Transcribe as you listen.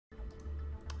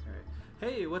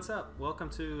Hey, what's up?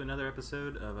 Welcome to another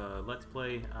episode of Let's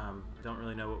Play. Don't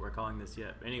really know what we're calling this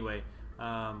yet. But anyway,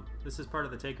 this is part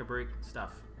of the Take a Break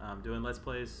stuff. Doing Let's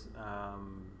Plays.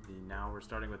 Now we're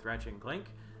starting with Ratchet and Clank.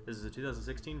 This is a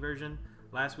 2016 version.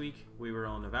 Last week we were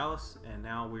on Novalis, and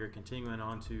now we are continuing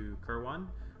on to Kerwan,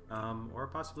 or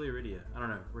possibly Aridia. I don't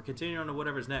know. We're continuing on to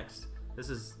whatever's next. This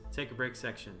is Take a Break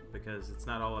section, because it's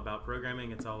not all about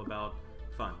programming, it's all about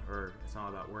fun. Or it's not all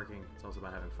about working, it's also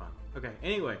about having fun. Okay,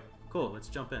 anyway. Cool, let's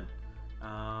jump in.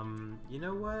 You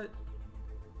know what?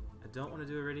 I don't want to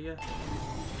do Aridia.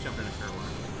 Jump into Kerwan.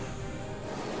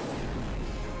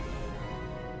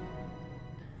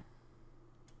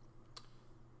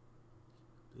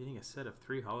 Leading a set of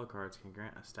 3 holo cards can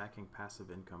grant a stacking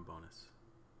passive income bonus.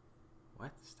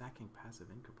 What? Stacking passive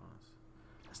income bonus?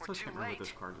 I still can't remember what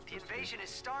this card is. The invasion has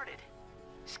started.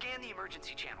 Scan the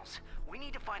emergency channels. We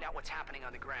need to find out what's happening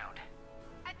on the ground.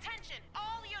 Attention,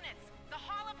 all units! The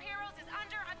Hall of Heroes is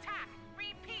under attack.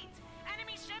 Repeat,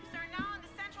 enemy ships are now in the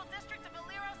central district of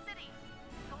Illyro City.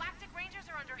 Galactic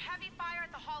Rangers are under heavy fire at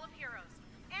the Hall of Heroes.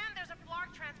 And there's a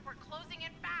Blarg transport closing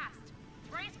in fast.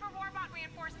 Brace for Warbot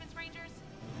reinforcements, Rangers.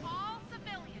 All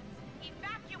civilians,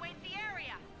 evacuate the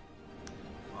area.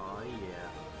 Oh,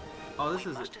 yeah. Oh, this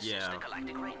is, yeah. The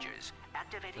Galactic Rangers,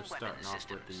 activating weapon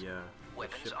systems. With the,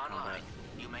 weapons online.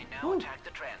 Combat. You may now attack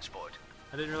the transport.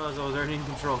 I didn't realize I was already in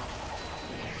control.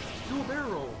 Dual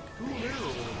barrel! Dual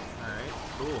barrel! Alright,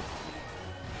 cool.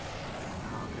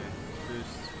 Okay,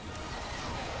 boost.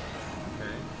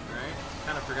 Okay, alright.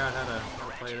 Kind of forgot how to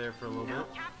play there for a little bit.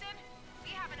 Captain, we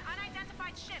have an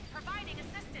unidentified ship providing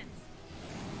assistance.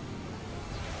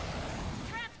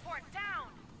 Transport down!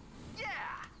 Yeah!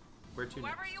 Where to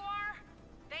Whoever next? you are,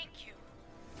 thank you.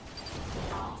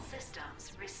 All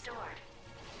systems restored.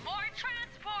 More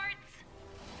transports!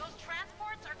 Those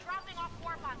transports are dropping off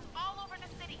warbots all over the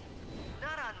city.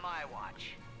 Not on my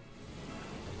watch.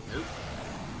 Nope.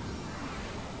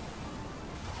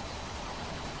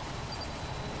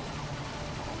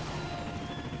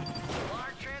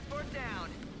 Blarg transport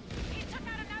down. He took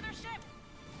out another ship.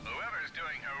 Whoever's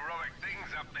doing heroic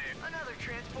things up there. Another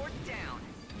transport down.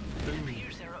 It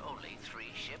appears there are only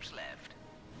 3 ships left.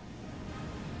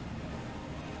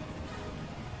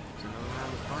 Is there another one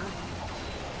around the corner?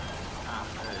 Ah,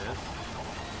 there it is.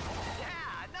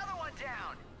 Yeah, another one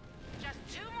down. Just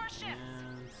 2 more ships.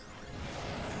 And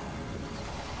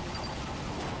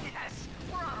Yes,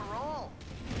 we're on a roll.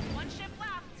 1 ship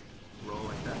left. roll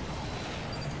like that.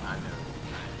 I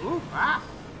know. Ooh, ah!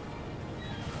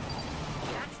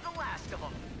 That's the last of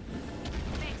them.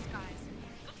 Thanks, guys.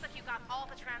 Looks like you got all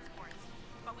the transports.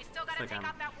 But we still gotta It's like take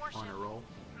out that I'm warship. on a roll.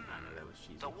 I know that was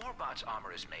cheesy. The warbot's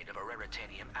armor is made of a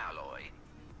raritanium alloy.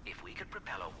 If we could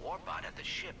propel a warbot at the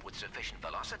ship with sufficient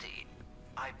velocity,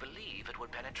 I believe it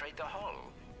would penetrate the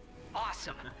hull.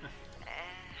 Awesome.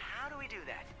 How do we do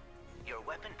that? Your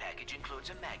weapon package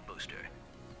includes a mag booster.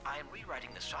 I am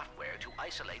rewriting the software to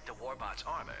isolate the warbot's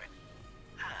armor.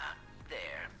 Ah,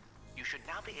 there. You should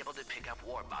now be able to pick up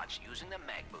warbots using the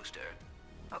mag booster.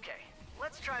 Okay,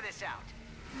 let's try this out.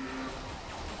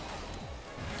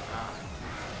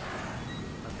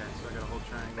 Okay, so I got a whole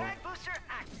triangle. Mag booster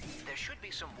active. There should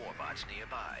be some warbots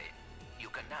nearby. You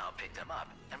can now pick them up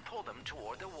and pull them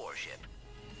toward the warship.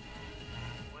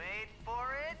 Wait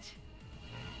for it.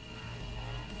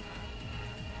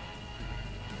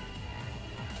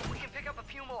 We can pick up a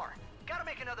few more. Gotta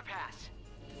make another pass.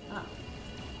 Ah.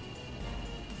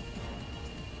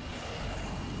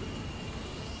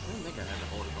 I didn't think I had to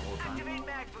hold it the whole time. Activate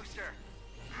mag booster.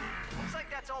 Looks like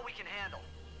that's all we can handle.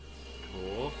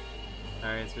 Cool.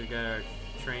 Alright, so we got our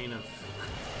train of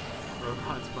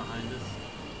robots behind us.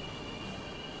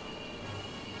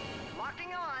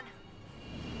 Locking on.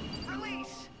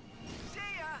 Release.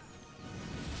 See ya.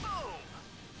 Boom.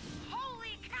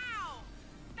 Holy cow!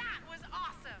 That was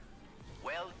awesome!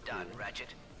 Well done,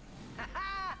 Ratchet.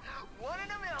 Haha! 1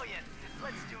 in a million.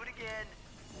 Let's do it again.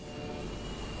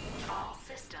 All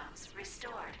systems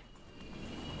restored.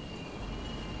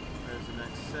 There's the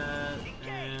next set,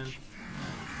 and Engage.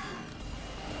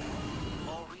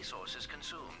 All resources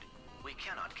consumed. We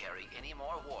cannot carry any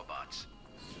more warbots.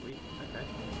 sweet, okay.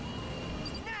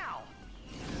 Now!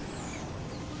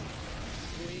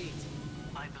 Sweet.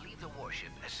 I believe the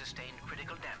warship has sustained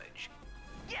critical damage.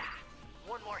 Yeah!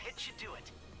 1 more hit should do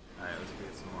it. Alright, let's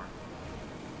get some more.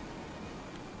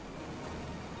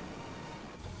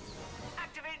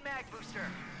 Activate mag booster.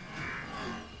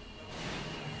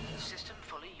 System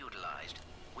fully utilized.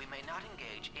 We may not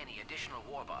engage any additional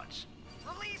warbots.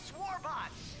 Release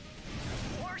warbots!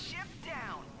 Warship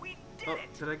down! We did Oh,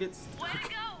 it! did I get Way to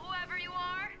go, whoever you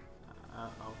are!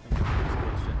 I'll think I'll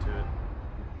just get shit to it.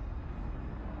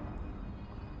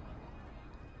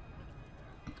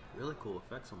 Really cool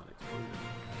effects on that explosion.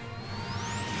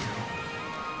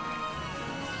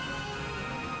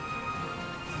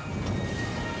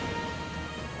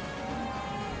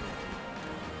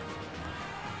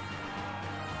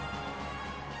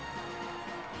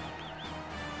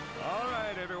 All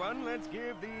right, everyone, let's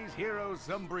give these heroes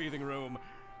some breathing room.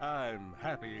 I'm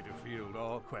happy to field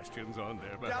all questions on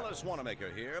their behalf. Dallas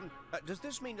Wanamaker here. Does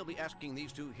this mean you'll be asking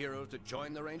these two heroes to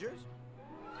join the Rangers?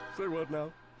 Say what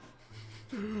now?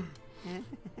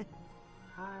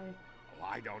 Hi. Well,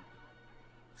 I don't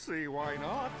see why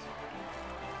not.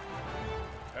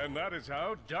 And that is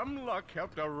how dumb luck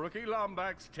helped a rookie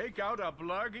Lombax take out a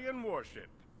Blargian warship.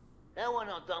 That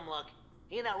wasn't no dumb luck.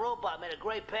 He and that robot made a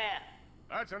great pair.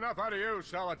 That's enough out of you,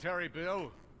 Solitary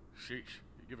Bill. Sheesh,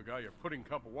 you give a guy your pudding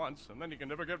cup once, and then you can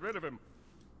never get rid of him.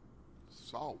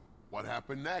 So, what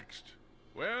happened next?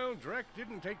 Well, Drek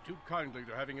didn't take too kindly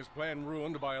to having his plan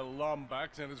ruined by a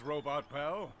Lombax and his robot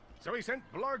pal. So he sent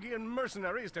Blargian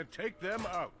mercenaries to take them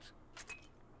out.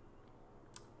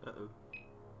 Uh-oh.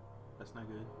 That's not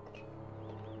good.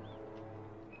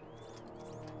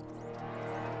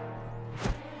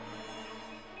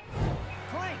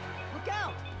 Clank, look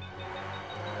out!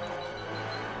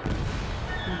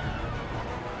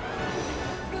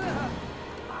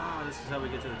 Ah, this is how we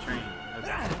get to the train.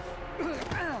 Okay.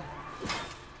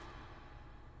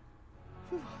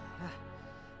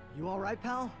 You all right,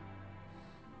 pal?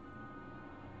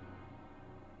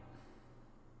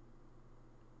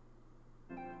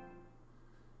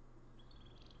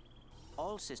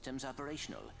 All systems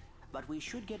operational, but we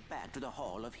should get back to the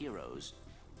Hall of Heroes.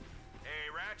 Hey,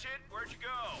 Ratchet, where'd you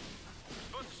go? You're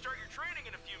supposed to start your training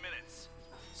in a few minutes.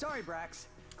 Sorry, Brax.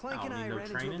 Clank Oh, and I need no ran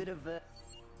into a training? bit of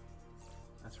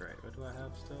That's right. What do I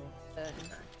have still?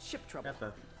 ship trouble. Got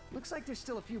the Looks like there's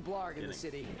still a few Blarg in the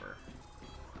city. getting 4.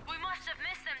 We must have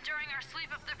missed them during our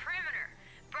sweep of the perimeter.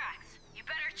 Brax, you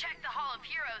better check the Hall of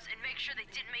Heroes and make sure they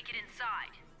didn't make it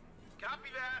inside.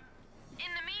 Copy that.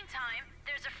 In the meantime,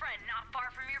 there's a friend not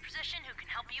far from your position who can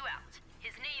help you out.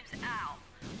 His name's Al.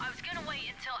 I was gonna wait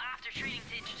until after training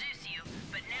to introduce you,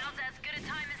 but now's as good a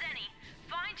time as any.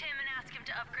 Find him and ask him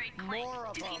to upgrade Clank. More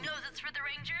of If he them. knows it's for the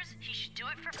Rangers, he should do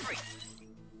it for free.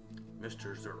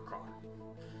 Mr. Zircon.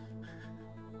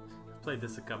 I've played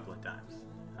this a couple of times.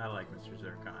 I like Mr.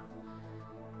 Zircon.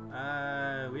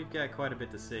 We've got quite a bit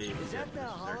to see. Is that the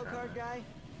holocard guy?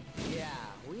 Yeah,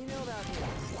 we know that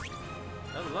one.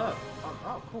 Level up.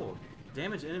 Oh, cool.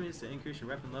 Damage enemies to increase your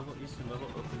weapon level. Eastern level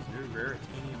opens new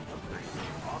raritanium upgrades.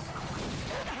 Awesome.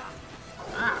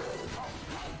 Ah!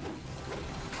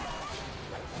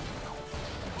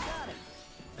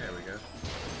 There we go.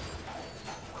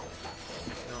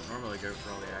 Don't normally go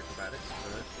for all the acrobatics,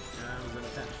 but I was in a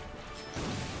pinch.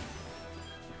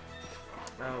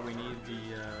 Oh, we need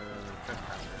the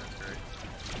trespasser, that's right.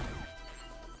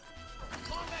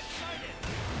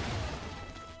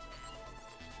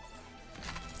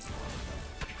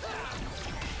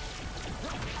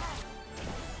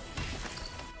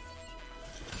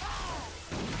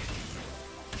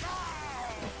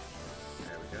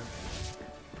 There we go.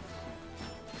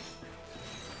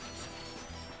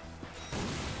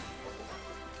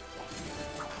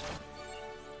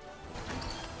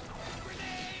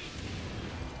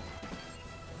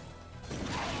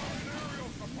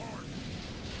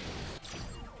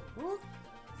 Whoop.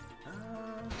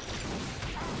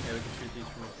 Yeah, we can shoot these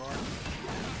from afar.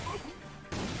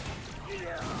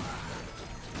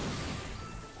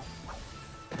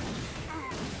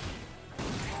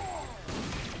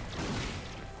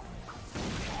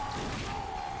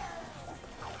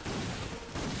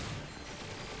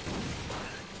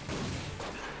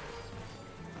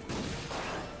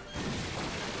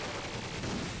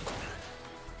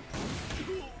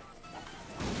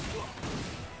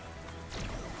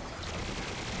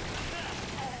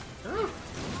 Ooh.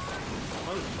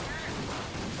 Close.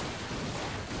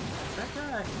 That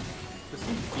guy, was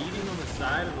he beating on the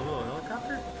side of the little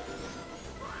helicopter?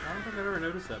 I don't think I've ever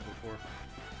noticed that before.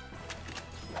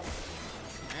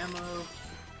 Ammo.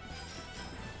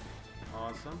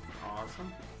 Awesome,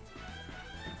 awesome.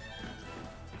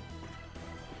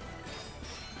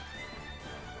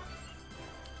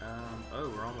 Oh,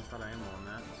 we're almost out of ammo on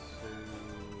that, so...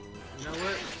 You know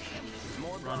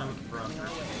what? Run him for us.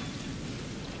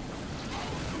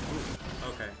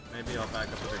 Okay, maybe I'll back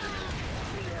up with a grenade.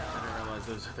 I didn't realize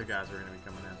those other guys were going to be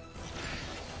coming in.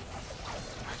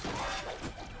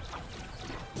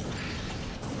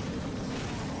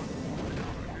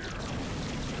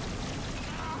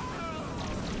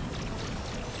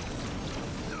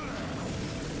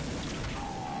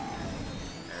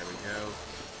 There we go.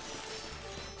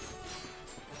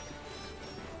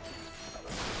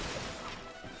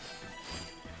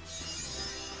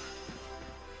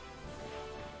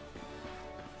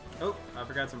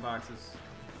 forgot some boxes.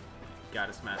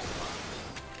 Gotta smash the boxes.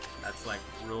 That's like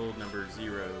rule number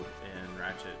 0 in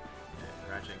Ratchet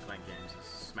and Clank games is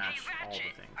smash Hey, all Ratchet,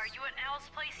 the things. are you at Al's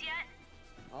place yet?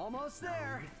 Almost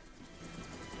there.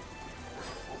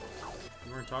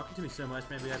 You weren't talking to me so much,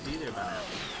 maybe I'd be there by now.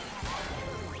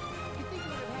 You think you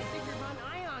would have had Victor Von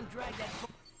Ion drag that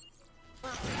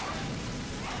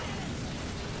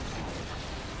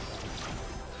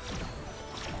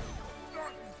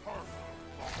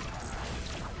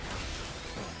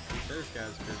Those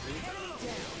guys are busy.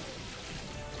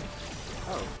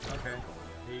 Oh, okay.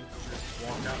 He just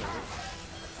walked out of it.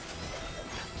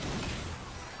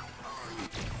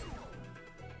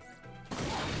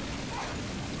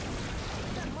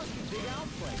 That must be Big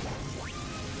Al's place.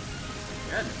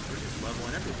 Goodness, we're just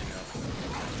leveling everything up.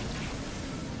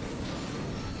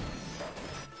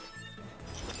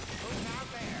 Who's out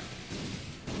there?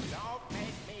 Don't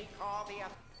make me call the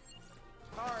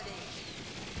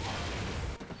authorities.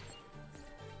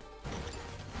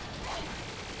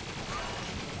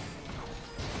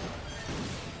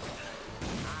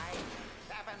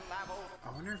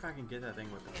 I wonder if I can get that thing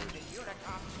with the food.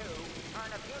 Unicop 2,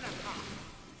 turn of Unicop.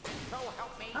 So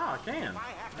help me. Oh, I can. If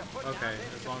I have to put Okay, down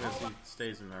this as long as he diploma-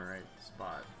 stays in the right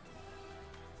spot.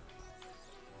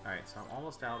 Alright, so I'm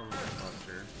almost out on the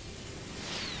buster.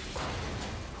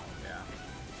 Yeah.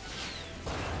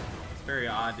 It's very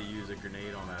odd to use a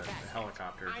grenade on a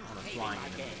helicopter, on a flying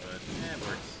enemy, but yeah, it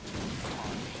works.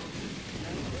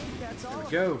 That's There all. we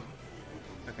go!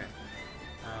 Okay.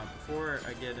 Before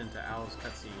I get into Al's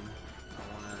cutscene,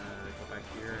 I want to go back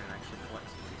here and actually collect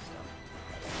some of this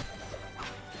stuff.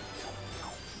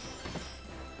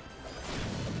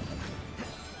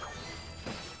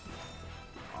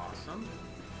 Awesome.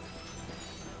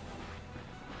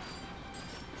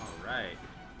 Alright.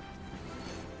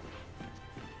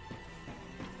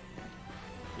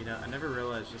 You know, I never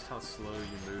realized just how slow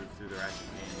you move through the Ratchet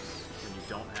games when you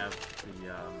don't have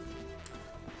the,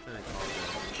 what do they call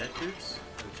it? Jet boots?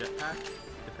 Or jetpack?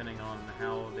 Depending on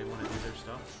how they want to do their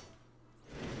stuff.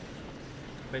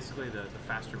 Basically, the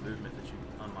faster movement that you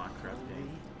unlock throughout the game.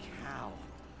 Cow.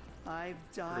 I've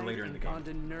died later in the and gone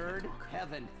to game. nerd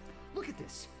heaven. Look at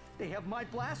this. They have my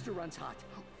blaster runs hot.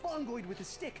 Fongoid with a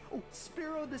stick. Oh,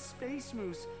 Spiro the Space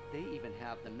Moose. They even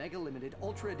have the Mega Limited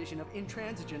Ultra Edition of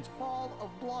Intransigence Fall of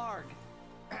Blarg.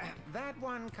 That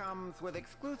one comes with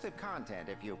exclusive content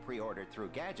if you pre-ordered through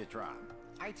Gadgetron.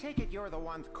 I take it you're the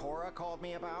ones Cora called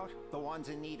me about? The ones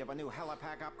in need of a new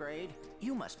helipack upgrade?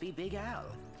 You must be Big Al.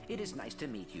 It is nice to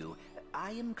meet you.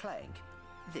 I am Clank.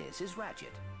 This is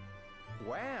Ratchet.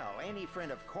 Well, any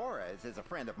friend of Cora's is a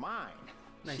friend of mine.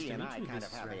 Nice She to and meet I you, kind of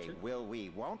Mrs. have Ratchet. a will we,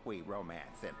 won't we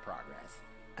romance in progress.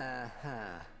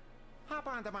 Uh-huh. Hop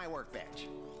onto my workbench.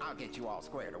 I'll get you all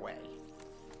squared away.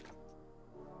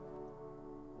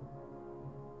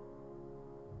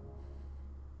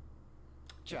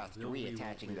 Just Will we, won't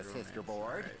reattaching we the sister romance.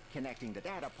 board, Alright. connecting the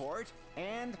data port,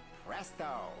 and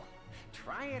presto!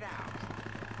 Try it out.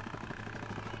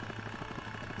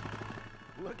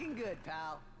 Looking good,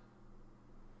 pal.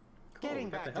 Cool, Getting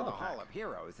we got back the to the helipack. Hall of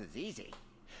Heroes is easy.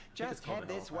 it's Just called head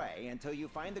the this helipack. way until you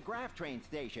find the Graph Train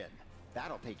station.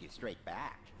 That'll take you straight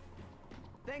back.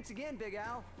 Thanks again, Big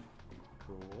Al.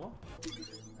 Cool.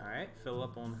 Alright, fill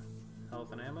up on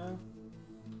health and ammo.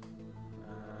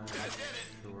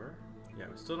 Sure. Yeah,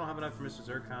 we still don't have enough for Mr.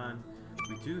 Zircon.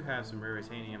 We do have some rare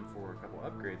titanium for a couple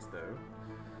upgrades, though.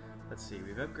 Let's see,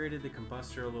 we've upgraded the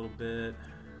combustor a little bit.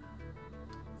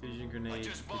 Fusion grenade. I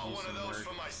just could bought use one of some those work.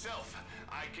 for myself.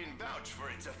 I can vouch for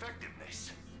its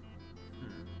effectiveness.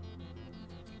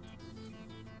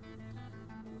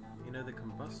 You know, the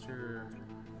combustor,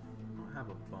 I don't have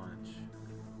a bunch.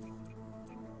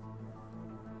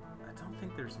 I don't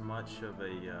think there's much of a,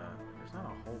 there's not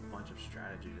a whole bunch of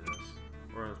strategy to this.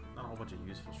 Or not a whole bunch of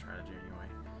useful strategy anyway.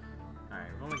 Alright,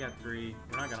 we've only got 3.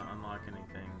 We're not going to unlock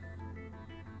anything.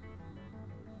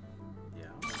 Yeah.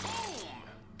 Boom!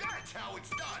 That's how it's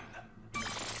done.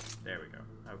 There we go.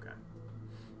 Okay.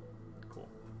 Cool.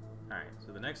 Alright,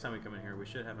 so the next time we come in here, we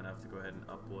should have enough to go ahead and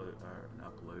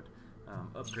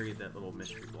upgrade that little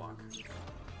mystery block.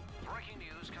 Breaking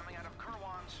news coming out of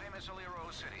Kerwan,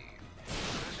 Aliro City.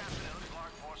 This afternoon,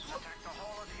 Blarg forces attacked the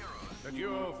Hall of Heroes. The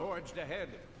duo forged ahead,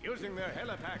 using their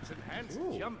helipack's enhanced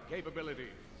Ooh. jump capability.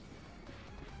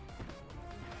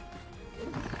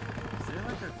 Is there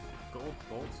like a gold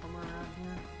bolt somewhere around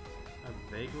here?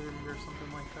 I vaguely remember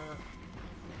something like that.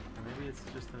 Or maybe it's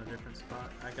just in a different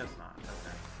spot. I guess not.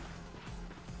 Okay.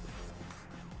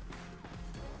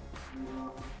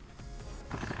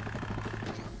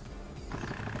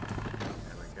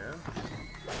 There we go.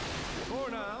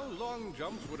 For now, long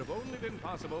jumps would have only been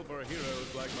possible for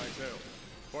heroes like myself.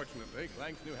 Fortunately,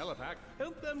 Clank's new helipack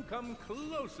helped them come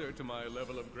closer to my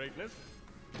level of greatness.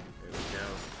 There we go.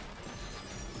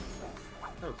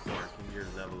 Oh, Clark, in your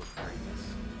level of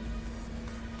greatness.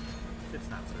 It's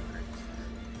not so great.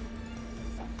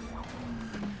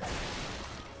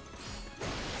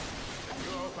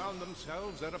 You all found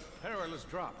themselves at a perilous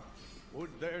drop.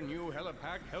 Would their new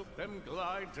helipack help them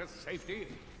glide to safety?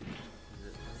 Is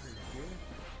it over here?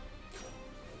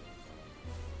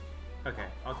 Okay,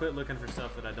 I'll quit looking for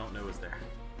stuff that I don't know is there.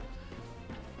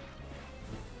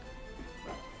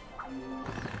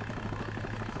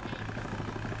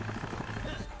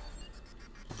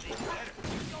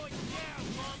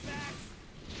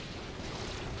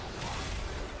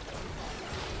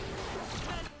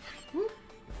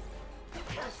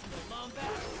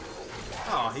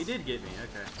 Oh, he did get me,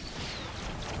 okay.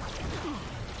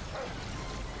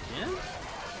 Yeah?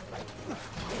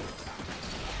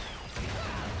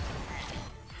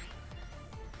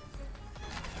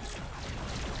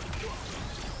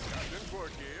 Captain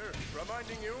Fork here,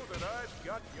 reminding you that I've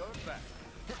got your back.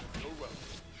 You're welcome.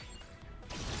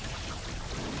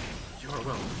 You're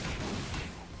welcome.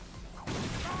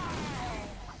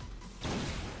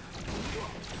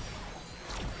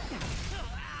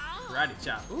 Karate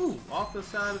chop. Ooh, off the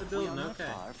side of the building. We are not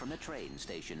Okay. far from the train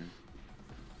station.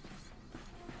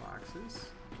 Boxes.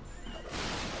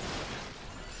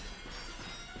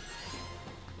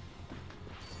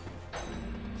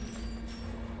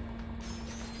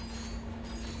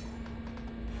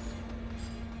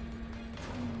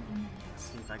 Let's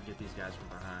see if I can get these guys from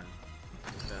behind.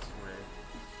 The best way.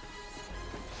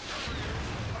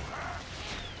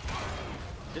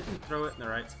 Didn't throw it in the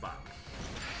right spot.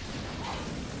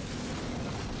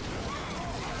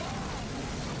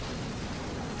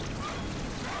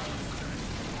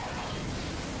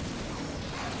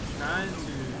 Trying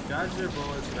to dodge their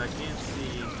bullets, but I can't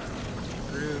see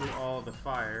through all the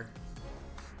fire.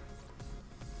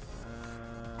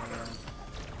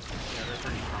 Yeah, they're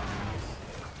pretty common.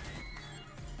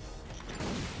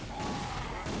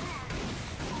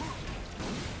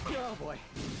 Oh boy.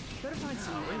 Better find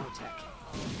some ammo tech.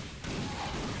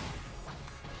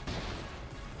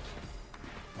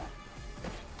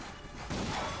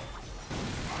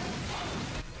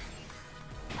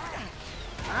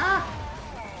 Ah!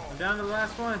 I'm down to the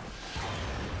last one.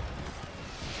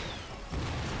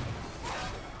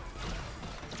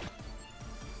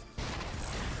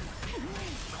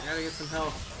 I gotta get some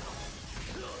health.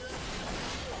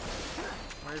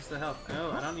 Where's the health?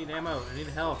 No, I don't need ammo. I need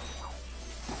health.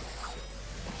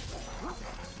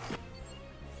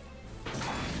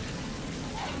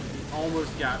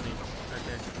 Almost got me.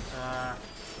 Okay.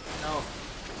 Health.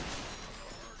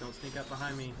 Don't sneak up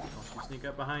behind me. Don't you sneak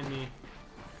up behind me.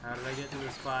 How did I get to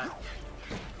this spot?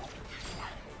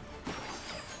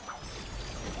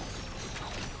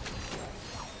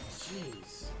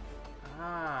 Jeez.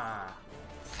 Ah.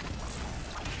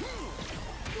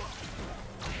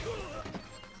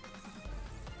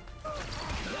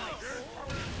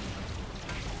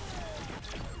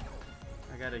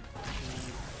 I gotta keep...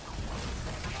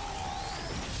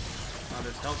 Oh,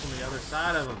 there's help on the other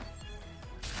side of him.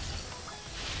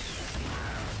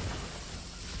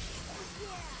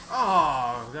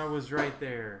 Oh, that was right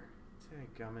there.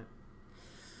 Dadgummit.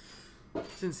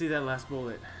 Didn't see that last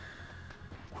bullet.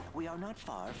 We are not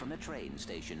far from the train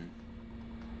station.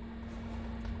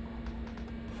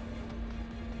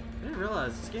 I didn't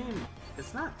realize this game,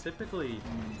 it's not typically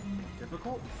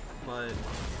difficult, but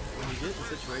when you get in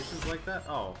situations like that,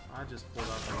 oh, I just pulled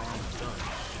out the wrong gun.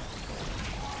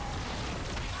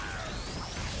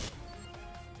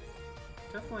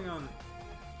 Definitely on...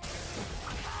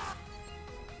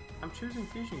 I'm choosing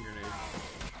fusion grenades.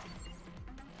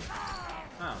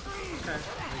 Oh, okay.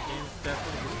 The game's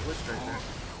definitely just glitched right there.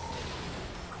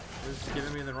 It was just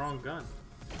giving me the wrong gun.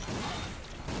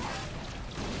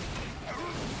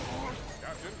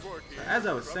 As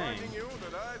I was saying,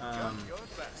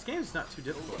 this game's not too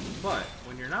difficult, but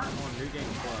when you're not on New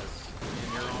Game Plus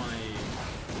and you're on a...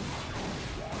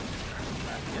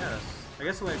 I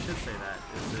guess the way I should say that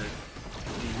is that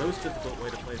the most difficult way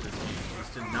to play this game is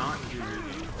to not do New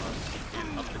Game Plus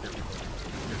and up the difficulty.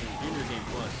 Because when you do New Game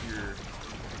Plus,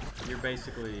 you're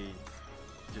basically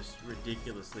just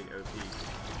ridiculously OP.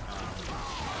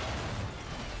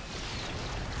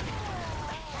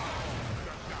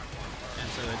 And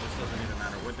so it just doesn't even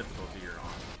matter what difficulty you're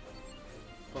on.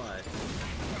 But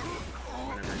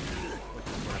whenever you, which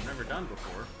is what I've never done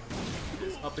before,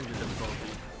 is upping the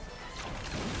difficulty.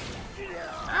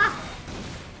 Ah!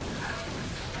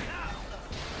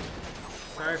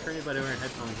 Sorry for anybody wearing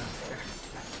headphones out there.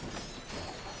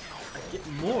 I get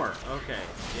more. Okay,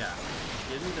 yeah.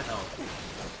 Give me the health.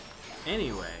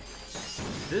 Anyway,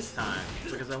 this time,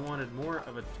 because I wanted more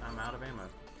of a... I'm out of ammo.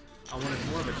 I wanted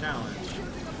more of a challenge.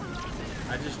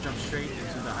 I just jumped straight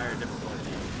into the higher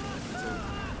difficulty. So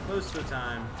most of the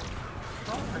time...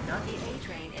 Oh, I got you.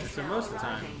 So most of the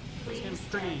time, this game's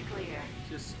pretty...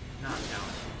 just not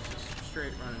challenging. Just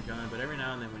straight run and gun. But every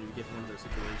now and then when you get in one of those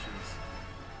situations,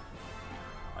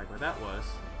 like what that was,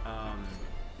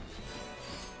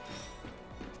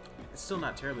 it's still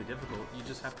not terribly difficult. You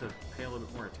just have to pay a little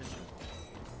bit more attention.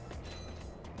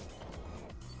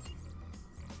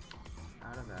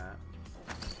 Out of that.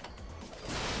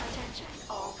 Attention,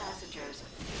 all passengers.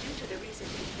 Due to the recent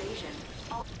invasion,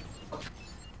 all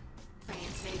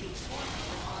trains may be swarmed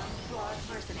with armed broad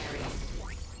mercenaries.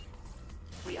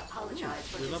 We apologize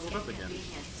for we this leveled up again.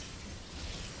 inconvenience.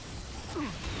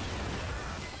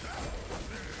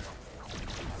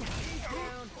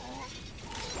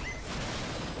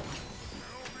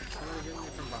 Somebody getting me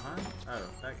from behind? Oh,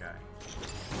 that guy.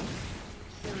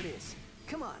 There it is.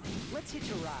 Come on, let's hitch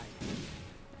a ride.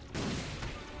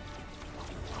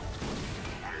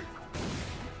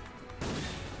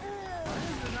 Why is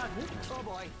it not hitting me? Oh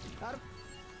boy, out of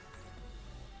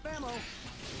ammo.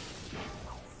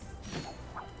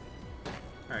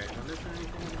 Alright, am I missing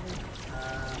anything in here?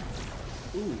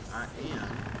 Ooh, I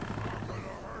am.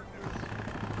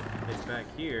 It's back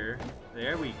here.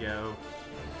 There we go.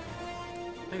 I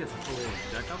think it's a full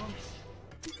deck of them.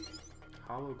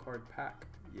 Hollow card pack.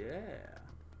 Yeah.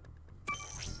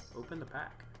 Open the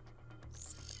pack.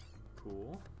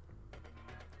 Cool.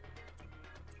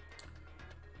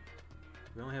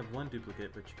 We only have one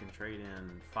duplicate, but you can trade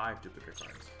in 5 duplicate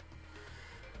cards.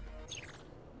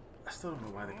 I still don't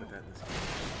know why they put that in this game.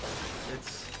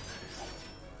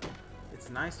 It's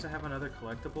nice to have another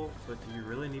collectible, but do you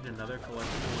really need another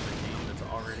collectible in a game that's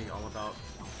already all about...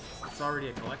 It's already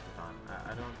a collectathon.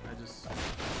 I don't understand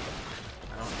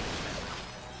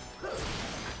it.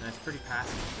 And it's pretty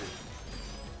passive too.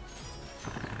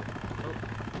 Oh.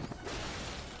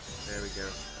 There we go.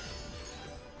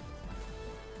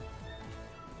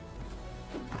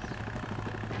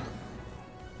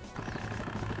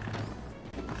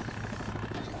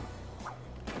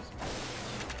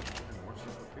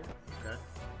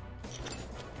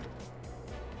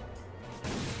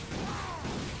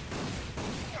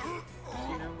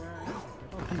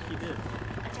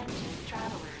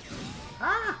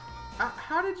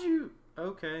 How did you...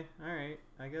 Okay, alright.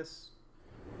 I guess...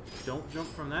 Don't jump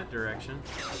from that direction.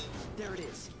 There it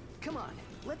is. Come on,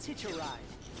 let's hitch a ride.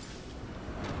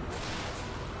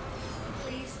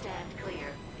 Please stand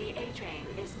clear. The A train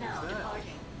is now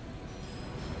departing.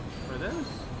 What are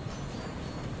those?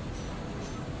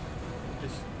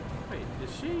 Wait,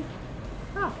 is she?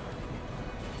 Oh.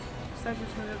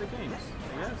 Statues from the other games,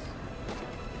 I guess.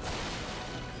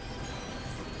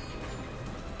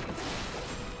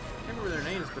 I can't remember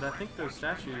their names, but I think those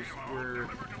statues were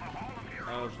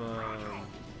of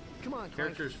Come on,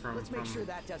 characters from, let's make sure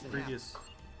that doesn't previous,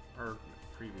 or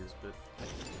previous, but I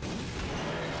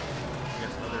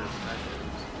guess other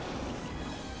statues.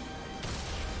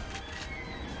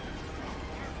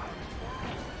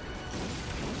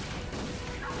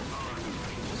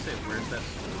 Did you say where's that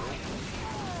squirrel?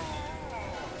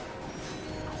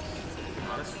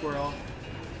 Not a squirrel.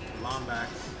 Lombax.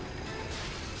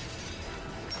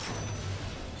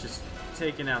 Just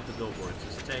taking out the billboards,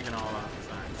 just taking all out the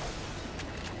signs.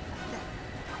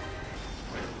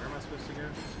 Wait, where am I supposed to go?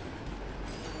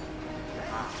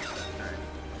 Ah, that's right.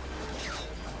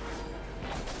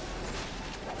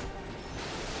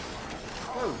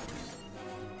 Whoa!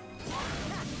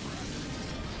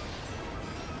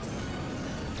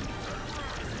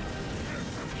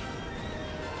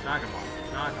 Knock him off,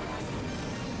 knock him off.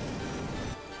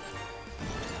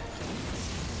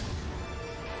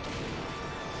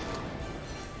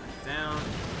 Down,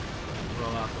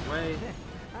 roll out the way.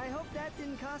 I hope that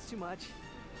didn't cost too much.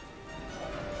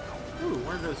 Ooh,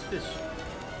 one of those fish.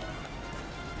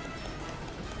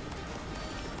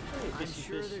 Hey, I'm fishy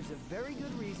sure fish. there's a very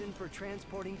good reason for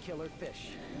transporting killer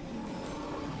fish.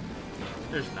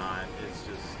 There's not. It's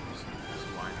just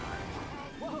why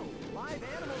not? Whoa, live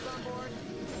animals on board.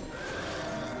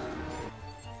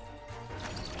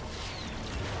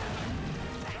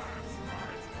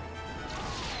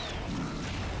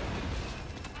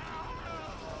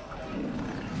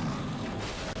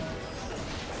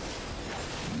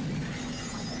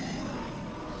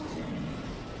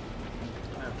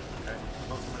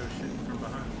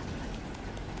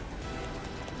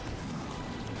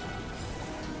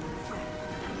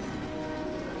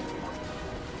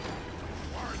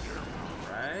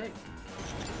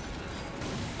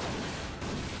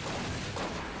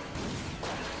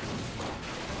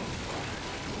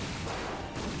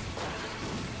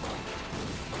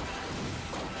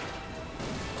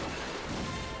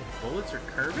 bullets are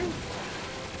curving?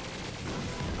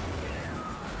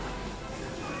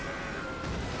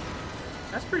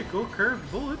 That's pretty cool, curved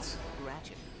bullets.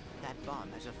 Ratchet, that bomb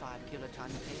has a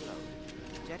 5-kiloton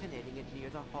payload. Detonating it near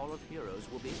the Hall of Heroes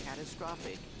will be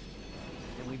catastrophic.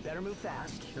 Then we better move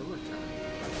fast. Kiloton.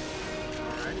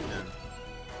 Alrighty then.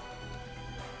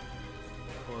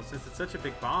 Well, since it's such a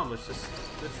big bomb, let's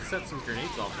set some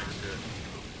grenades off next to it.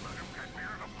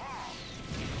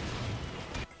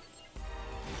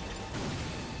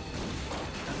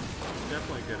 That's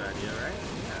definitely a good idea, right?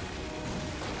 Yeah.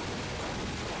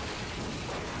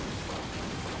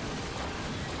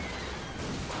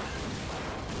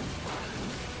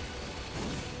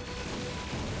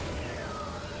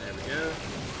 There we go.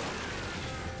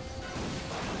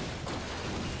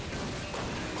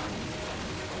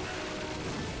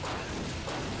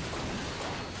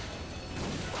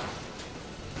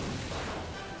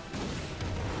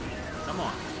 Come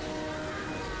on.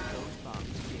 Those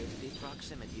bombs appear to be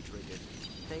proximity triggered.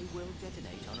 They will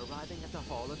detonate on arriving at the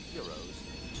Hall of Heroes.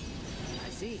 I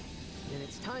see. Then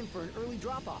it's time for an early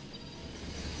drop-off.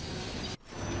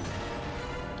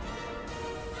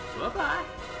 Bye-bye.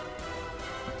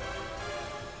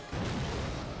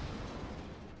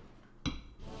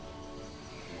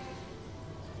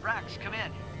 Rax, come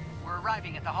in. We're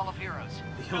arriving at the Hall of Heroes.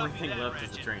 The only thing left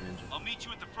is the train engine. I'll meet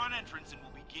you at the front entrance and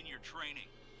we'll begin your training.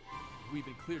 We've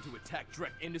been cleared to attack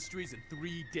Drek Industries in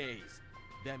 3 days.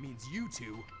 That means you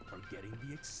two are getting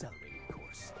the accelerated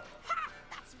course. Ha!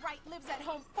 That's right, lives at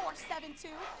home 472.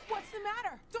 What's the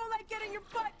matter? Don't like getting your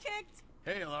butt kicked.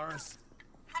 Hey, Alaris.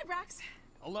 Hi, Rax.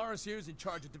 Alaris here is in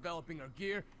charge of developing our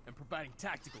gear and providing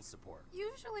tactical support.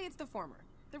 Usually it's the former.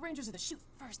 The Rangers are the shoot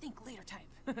first, think later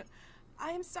type.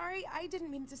 I am sorry, I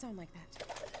didn't mean it to sound like that.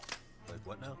 Like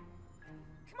what now?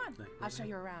 Come on, I'll show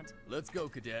you around. Let's go,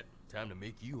 Cadet. Time to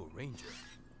make you a Ranger.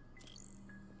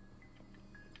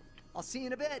 I'll see you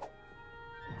in a bit.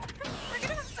 We're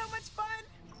gonna have so much fun.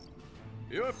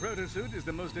 Your protosuit is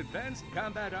the most advanced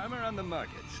combat armor on the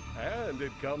market. And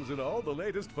it comes in all the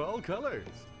latest fall colors.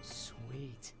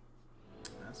 Sweet.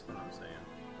 That's what I'm saying.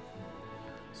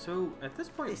 So, at this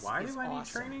point, why do I need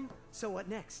training? So what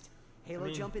next?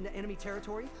 Halo jump into enemy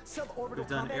territory? Suborbital We've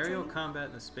done combat aerial training? combat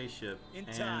in a spaceship,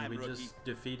 and we just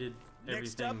defeated everything.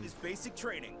 Next up is basic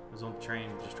training. It was on the train,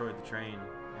 destroyed the train,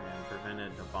 and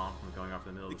prevented a bomb from going off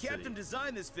in the middle of the The captain city.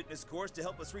 designed this fitness course to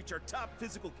help us reach our top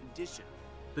physical condition.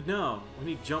 But no, we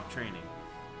need jump training.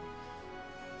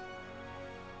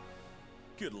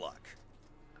 Good luck.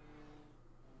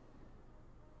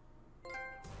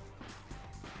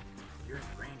 You're in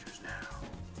the Rangers now.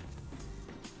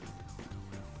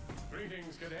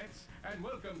 Greetings, cadets, and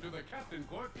welcome to the Captain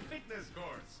Quark Fitness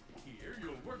Course. Here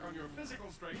you'll work on your physical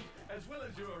strength as well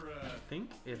as your, I think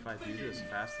if I do this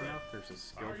fast enough, there's a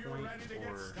skill point,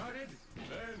 or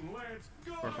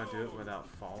if I do it without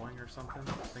falling or something.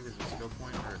 I think there's a skill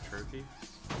point or a trophy.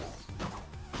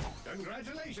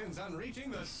 Congratulations on reaching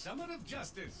the summit of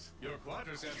justice. Your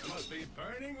quadriceps must be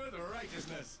burning with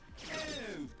righteousness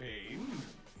and pain.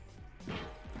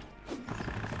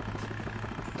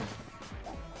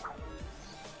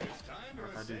 It's time to Or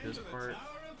if I do ascend this to the part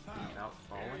Tower of Power. without Here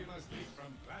falling. you must leap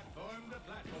from platform to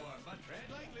platform, but tread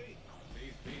lightly.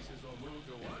 These pieces will move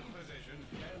to one position,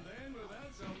 and then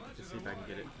without so much Let's as see if I can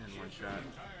get it in one shot.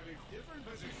 entirely different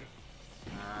position.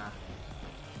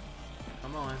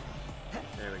 Come on.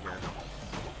 There we go.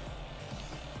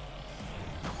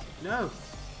 No!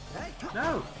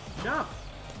 No! Jump!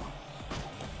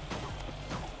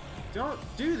 Don't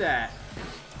do that!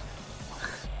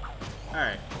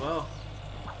 Alright, well,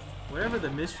 whatever the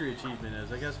mystery achievement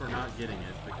is, I guess we're not getting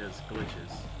it because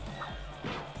glitches.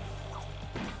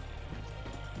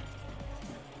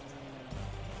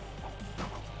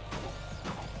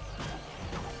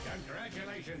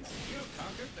 Congratulations! You've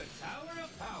conquered the Tower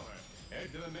of Power.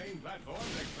 Head to the main platform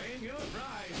to claim your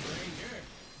prize, Ranger.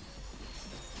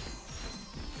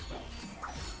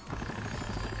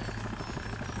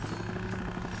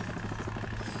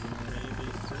 Maybe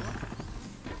so.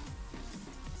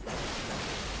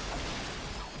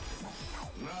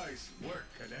 Nice work,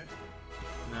 Cadet.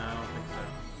 No, I don't think so.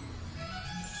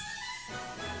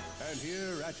 And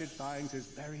here Ratchet finds his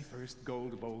very first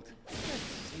gold bolt. Let's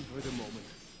savor the moment.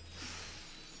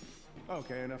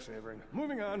 Okay, enough savoring.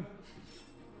 Moving on.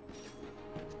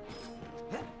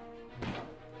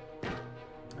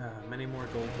 Many more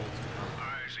gold bolts to come.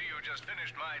 I see you just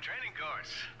finished my training course.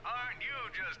 Aren't you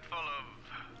just full of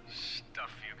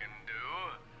stuff you can do?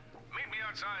 Meet me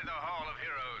outside the Hall of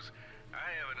Heroes.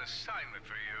 I have an assignment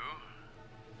for you.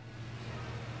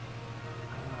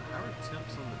 How are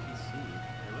temps on the PC?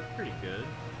 They look pretty good.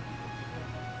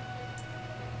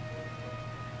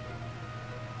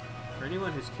 For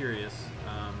anyone who's curious,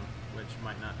 which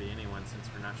might not be anyone since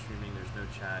we're not streaming, there's no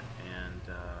chat, and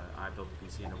I built the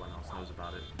PC and no one else knows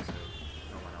about it, so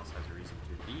no one else has a reason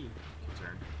to be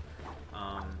concerned.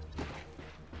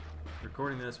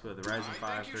 Recording this with a Ryzen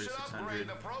 5 3600.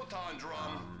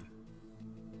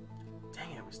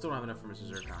 Dang it, we still don't have enough for Mr.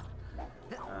 Zircon.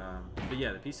 But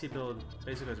yeah, the PC build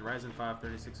basically has a Ryzen 5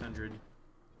 3600.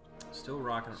 Still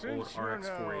rocking an old RX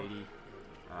 480.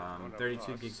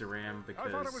 32 gigs of RAM because I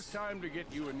thought it was time to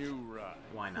get you a new ride.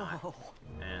 Why not? Whoa.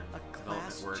 And A development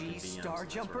Class work G and VMs Star and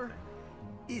that Jumper? sort of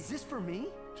thing. Is this for me?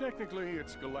 Technically,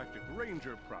 it's Galactic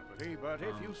Ranger property, but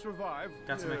if you survive,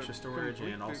 got some extra storage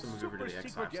and complete also moved over to the super X570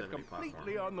 secret yet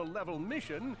completely platform. on the level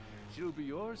mission, she'll be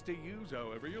yours to use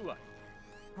however you like.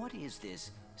 What is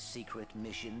this secret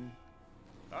mission?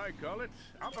 I call it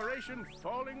Operation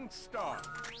Falling Star.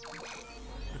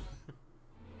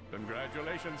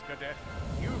 Congratulations, Cadet.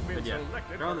 You've been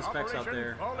selected they're on the for specs out Operation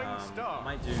there. Falling Star. I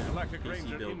might do Galactic PC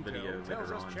Ranger build Intel video tells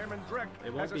later us on. Chairman Drek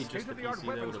It won't has be a just the state-of-the-art PC though,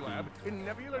 weapons it'll lab be in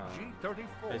Nebula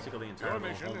G34. basically the entire Your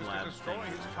little mission home is lab to destroy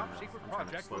thing. his I'm top-secret trying to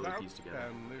project slowly without, piece together.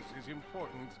 and this is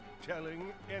important,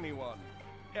 telling anyone.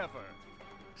 Ever.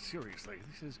 Seriously,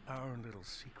 this is our little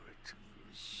secret.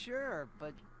 Sure,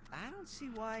 but I don't see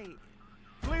why...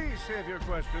 Please save your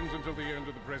questions until the end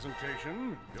of the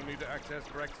presentation. You'll need to access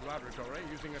Brecht's laboratory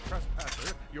using a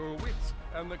trespasser, your wits,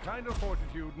 and the kind of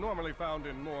fortitude normally found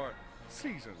in more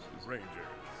seasoned rangers.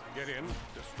 Get in,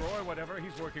 destroy whatever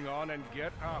he's working on, and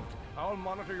get out. I'll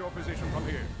monitor your position from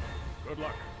here. Good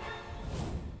luck.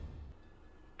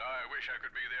 I wish I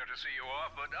could be there to see you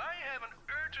off, but I have an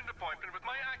urgent appointment with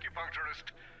my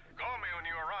acupuncturist. Call me when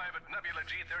you arrive at Nebula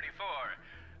G34.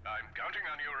 I'm counting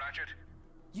on you, Ratchet.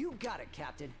 You got it,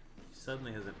 Captain. He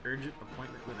suddenly has an urgent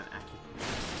appointment with an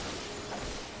acupuncturist.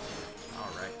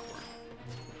 Alright,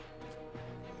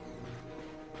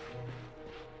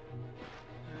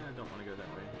 I don't want to go that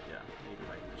way. Yeah, I need to go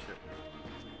back to the ship.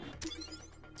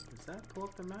 Does that pull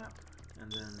up the map?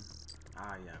 And then...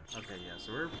 Ah, yeah. Okay, yeah.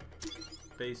 So we're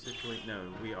basically...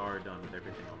 No, we are done with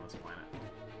everything on this planet.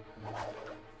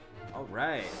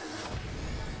 Alright.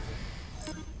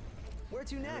 Where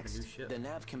to next? The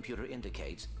nav computer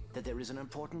indicates that there is an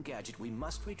important gadget we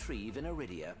must retrieve in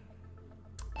Aridia.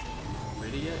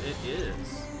 Aridia it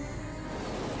is.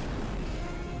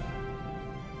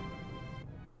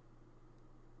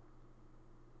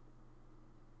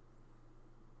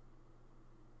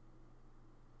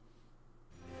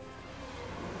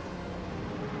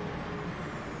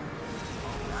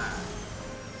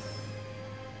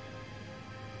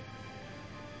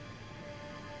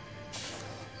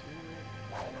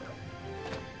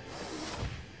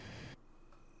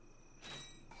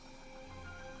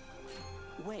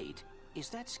 Wait, is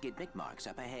that skid marks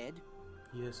up ahead?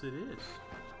 Yes, it is.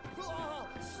 Oh,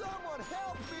 someone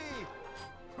help me!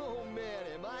 Oh man,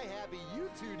 am I happy you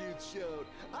two dudes showed.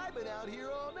 I've been out here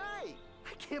all night.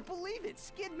 I can't believe it,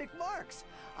 Skid McMarks.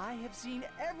 I have seen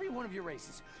every one of your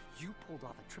races. You pulled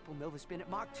off a triple Nova spin at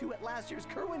Mach 2 at last year's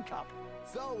Kerwan Cup.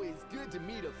 It's always good to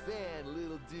meet a fan,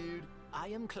 little dude. I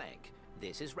am Clank.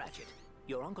 This is Ratchet.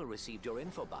 Your uncle received your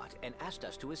infobot and asked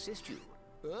us to assist you.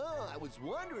 Oh, I was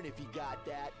wondering if he got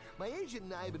that. My agent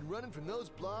and I have been running from those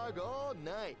blarg all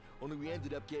night. Only we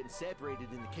ended up getting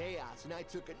separated in the chaos, and I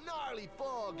took a gnarly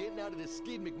fall getting out of the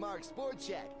Skid McMark Sports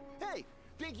Shack. Hey,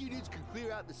 think you dudes can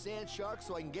clear out the sand shark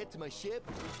so I can get to my ship?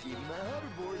 Give me my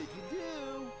hoverboard if you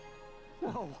do.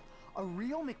 Whoa, a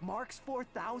real McMarks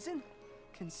 4000?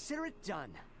 Consider it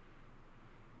done.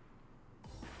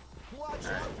 Watch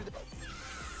out for the...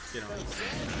 Get on.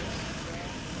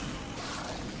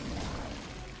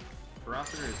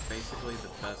 Ferociter is basically the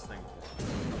best thing. You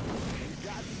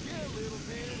got to get a little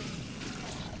bit.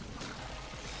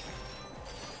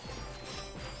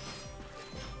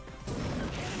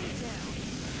 Enemy down.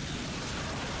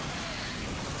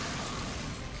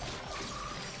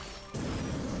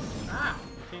 Ah!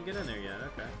 You can't get in there yet,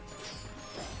 okay.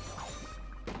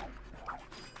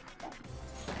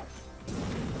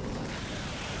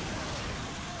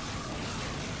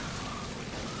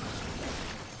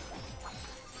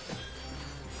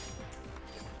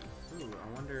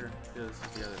 This is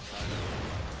the other side.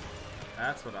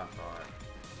 That's what I thought.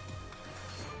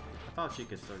 I thought she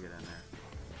could still get in there.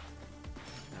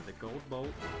 Now the gold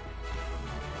bolt.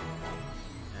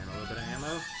 And a little bit of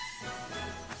ammo.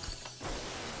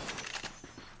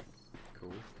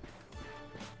 Cool.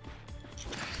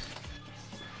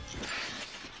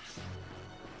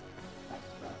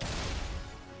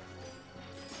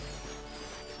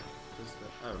 Just the,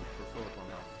 oh, we're full up on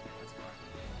health. That's fine.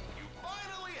 You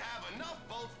finally have enough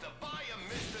bolts to buy a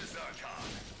Mr. Zircon.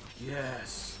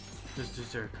 Yes! Mr.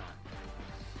 Zircon.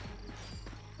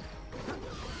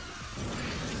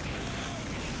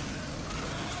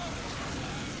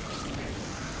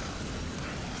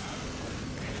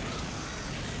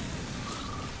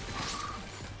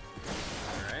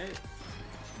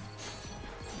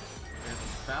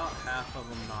 about half of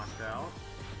them knocked out.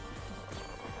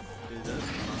 Do this.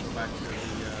 I'll go back to the.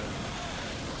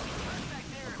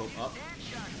 I'll go up.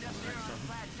 Next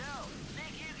one.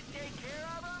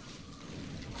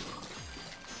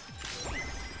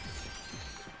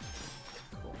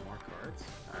 Cool, more cards.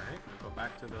 Alright, I'll go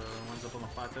back to the ones up on the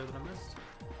plateau that I missed.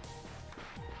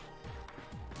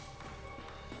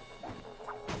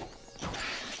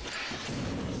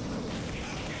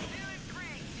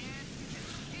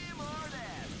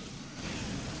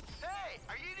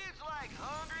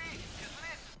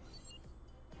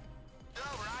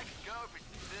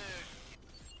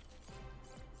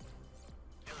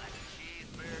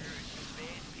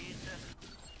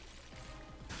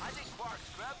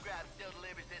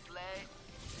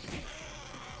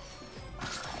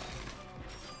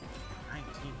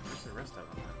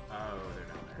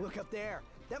 Look up there.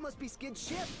 That must be Skid's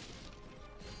ship.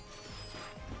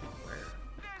 Where?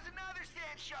 There's another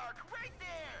sand shark right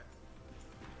there.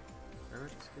 Where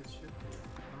would Skid's ship be? I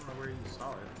don't know where you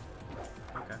saw it.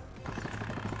 Okay.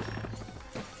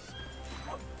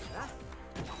 Huh?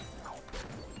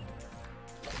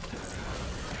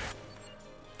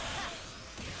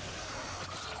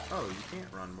 Oh, you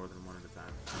can't run more than one at a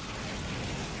time.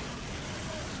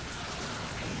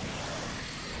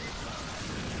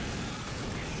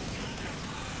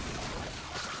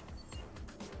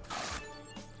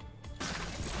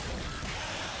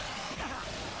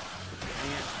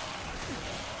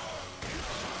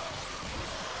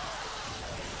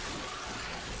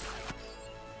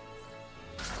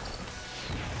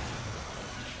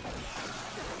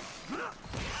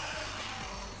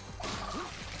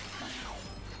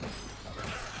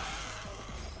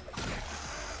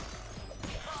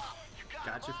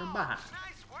 Got you from behind.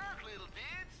 Nice work, little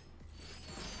dudes.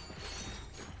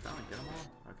 Finally get them all?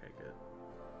 Okay, good.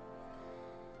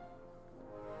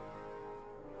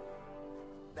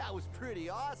 That was pretty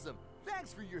awesome.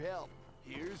 Thanks for your help.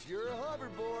 Here's your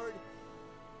hoverboard.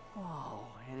 Whoa,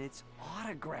 and it's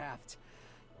autographed.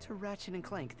 To Ratchet and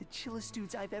Clank, the chillest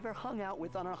dudes I've ever hung out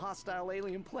with on a hostile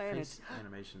alien planet. Face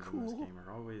animations in this game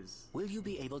are always... Will you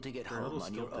be able to get home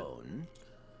on your own?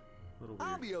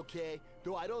 I'll be okay,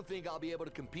 though I don't think I'll be able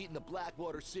to compete in the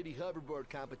Blackwater City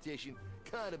hoverboard competition.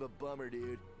 Kind of a bummer,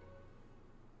 dude.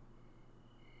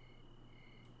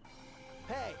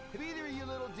 Hey, have either of you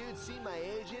little dudes seen my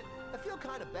agent? I feel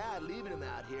kind of bad leaving him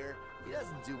out here. He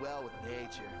doesn't do well with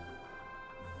nature.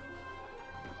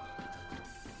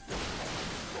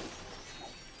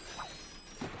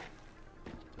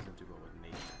 Doesn't do well with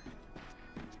nature.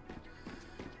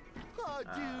 Oh,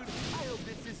 dude, I hope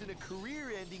this isn't a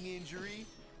career-ending injury.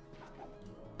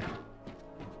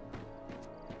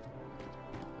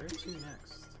 Where to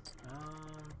next?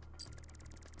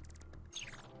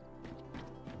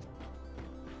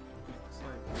 Looks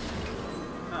like...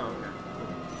 Oh, okay.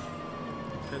 Cool.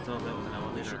 Could tell if that was an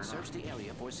elevator. We or should not. search the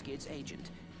area for Skid's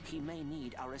agent. He may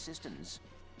need our assistance.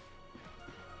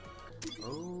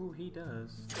 Oh, he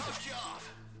does. Good job.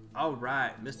 All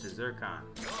right, Mr. Zircon.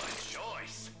 Good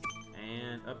choice.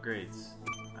 And upgrades.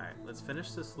 Alright, let's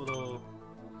finish this little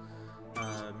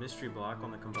mystery block on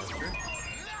the combustor.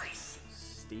 Nice.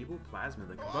 Stable plasma.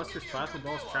 The combustor's plasma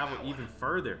balls travel even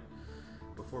further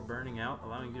before burning out,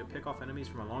 allowing you to pick off enemies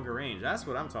from a longer range. That's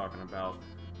what I'm talking about.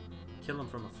 Kill them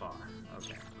from afar.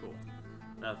 Okay, cool.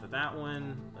 Now for that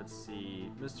one, let's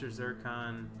see. Mr.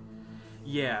 Zircon.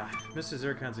 Yeah, Mr.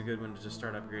 Zircon's a good one to just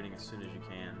start upgrading as soon as you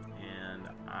can. And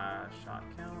shot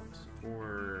count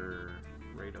or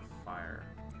rate of fire?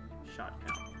 Shot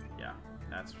count. Yeah,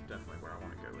 that's definitely where I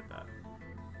want to go with that.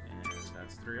 And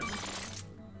that's 3 of them.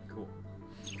 Cool.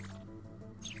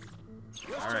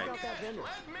 Alright. Let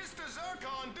Mr.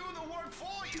 Zircon do the work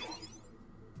for you.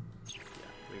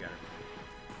 Yeah, we got it.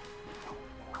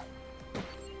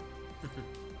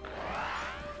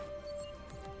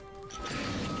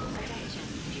 Attention,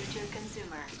 future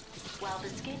consumer. While the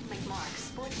Skid McMark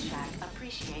Sports Shack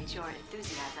appreciates your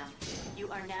enthusiasm,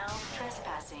 you are now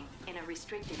trespassing in a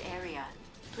restricted area.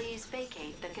 Please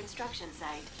vacate the construction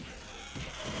site.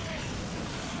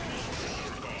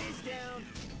 He's down.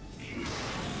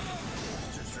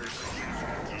 Mr.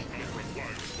 Zircon does not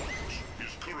require funds.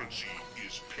 His currency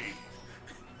is paid.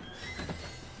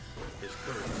 His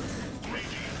currency.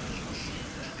 Radiant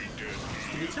to be dead.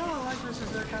 Can you tell I like Mr.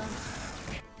 Zircon?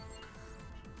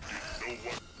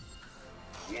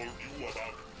 Did no one warn you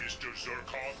about Mr.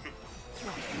 Zircon?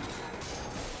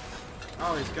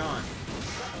 Oh, he's gone.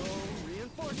 Uh-oh,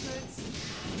 reinforcements.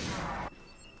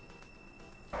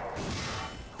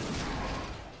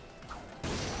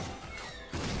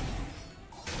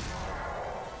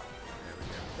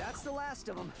 That's the last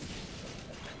of them.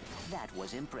 That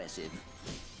was impressive.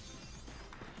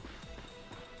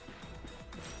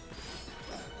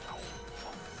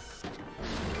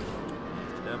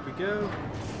 Up we go.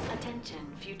 Attention,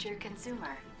 future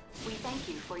consumer. We thank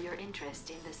you for your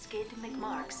interest in the Skid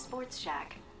McMark Sports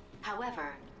Shack.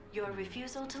 However, your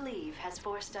refusal to leave has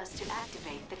forced us to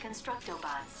activate the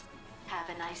Constructobots. Have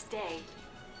a nice day.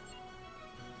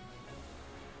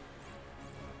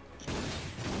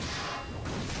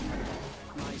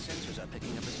 My sensors are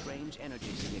picking up a strange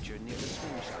energy signature near the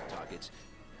screenshot targets.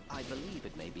 I believe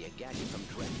it may be a gadget from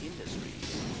Drek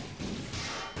Industries.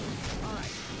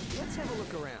 Alright, let's have a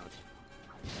look around.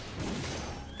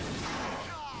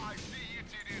 Oh, I see you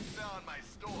two dudes selling my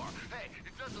store. Hey,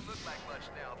 it doesn't look like much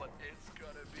now, but it's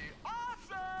gonna be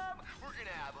awesome! We're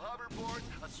gonna have hoverboards,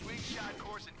 a swing shot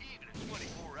course, and even a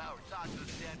 24-hour talk to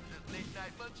the stand for this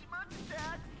late-night munchy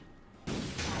attack.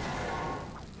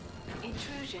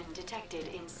 Intrusion detected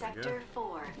in Sector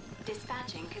 4.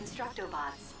 Dispatching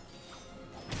Constructobots.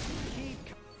 Keep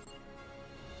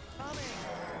coming!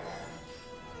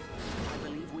 I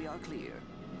believe we are clear.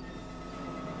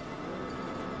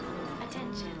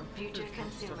 Attention, future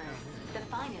consumer. The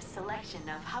finest selection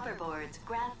of hoverboards,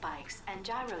 grav bikes, and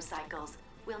gyrocycles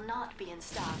will not be in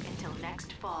stock until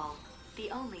next fall.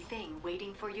 The only thing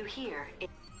waiting for you here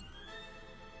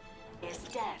is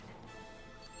death.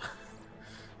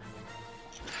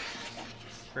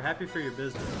 We're happy for your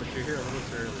business, but you're here a little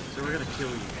too early, so we're gonna kill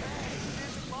you.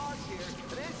 This Boss here,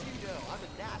 but as you know, I'm a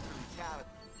naturally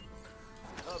talented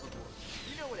hoverboard.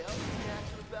 You know what else is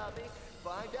natural about me?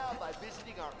 Find out by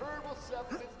visiting our herbal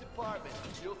supplements department.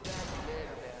 You'll thank me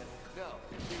later, man. No,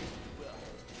 please will.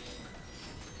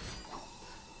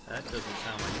 That doesn't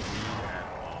sound like me at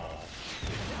all.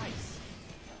 Nice.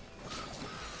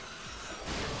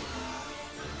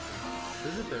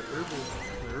 Visit the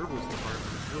herbals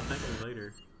department. You'll thank me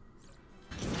later.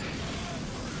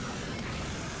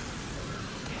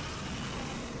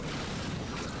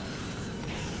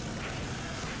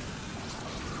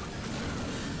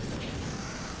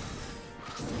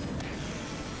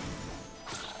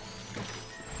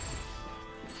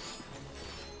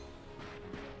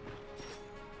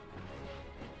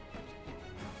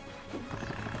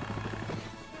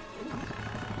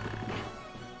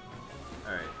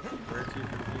 Alright, where to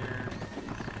from here?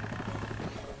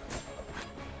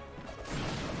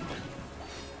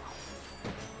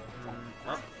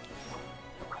 Up.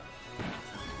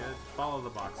 Good. Follow the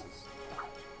boxes.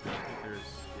 I think there's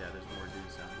more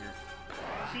dudes down here.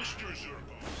 Mr.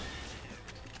 Zerba.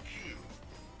 You.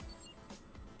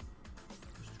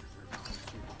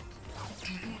 Do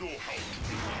you know how to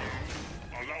behave?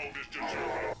 Allow Mr.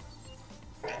 Zerba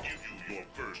to give you your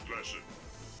first lesson.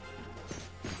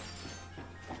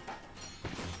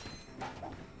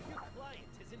 Your client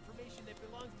has information that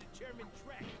belongs to Chairman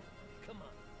Drek. Come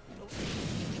on, don't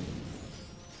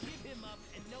give him up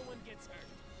and no one gets hurt.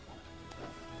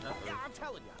 Yeah, I'm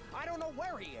telling you, I don't know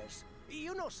where he is.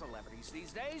 You know celebrities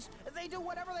these days. They do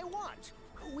whatever they want.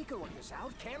 We can work this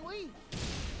out, can't we? We'll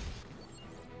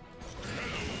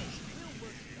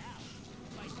work it out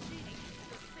by cheating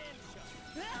the sand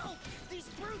shark. Help! These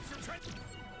brutes are trying to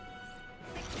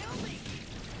kill me!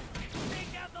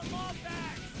 Take out the law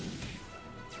bags!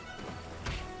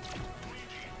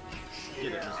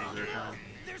 Get it, Mrs. Zircon.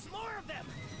 There's more of them!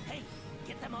 Hey,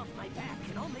 get them off my back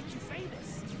and I'll make you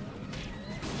famous!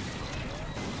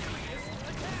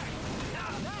 Attack!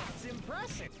 Now that's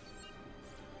impressive.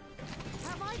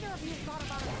 Have either of you thought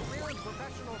about a career in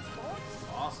professional sports?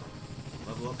 Awesome.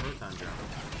 Level up proton jump.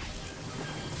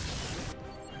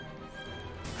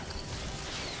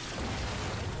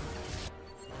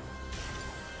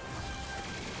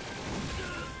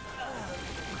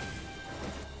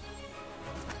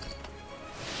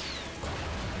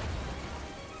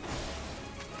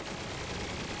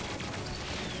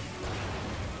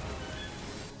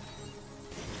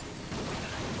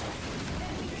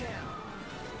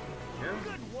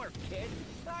 Good work, kid.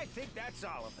 I think that's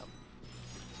all of them.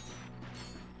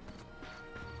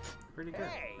 Pretty good.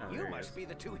 Hey, Oh, you there he must is. be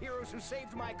the two heroes who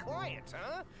saved my client,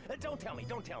 huh? Don't tell me,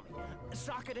 don't tell me.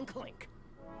 Socket and Clink.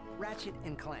 Ratchet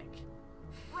and Clank.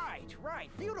 Right,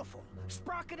 beautiful.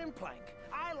 Sprocket and Plank.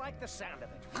 I like the sound of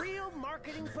it. Real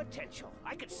marketing potential.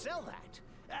 I could sell that.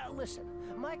 Listen,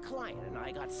 my client and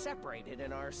I got separated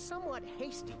in our somewhat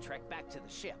hasty trek back to the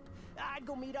ship. I'd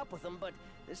go meet up with them, but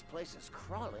this place is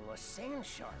crawling with sand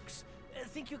sharks.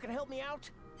 Think you can help me out?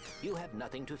 You have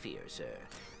nothing to fear, sir.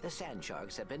 The sand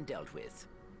sharks have been dealt with.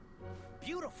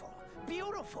 Beautiful.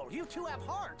 You two have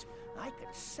heart. I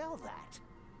could sell that.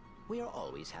 We are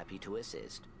always happy to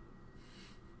assist.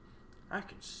 I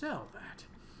can sell that.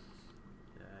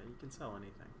 Yeah, you can sell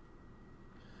anything.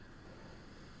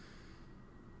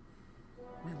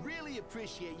 We really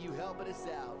appreciate you helping us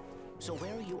out. So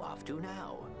where are you off to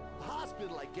now?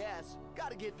 Hospital, I guess.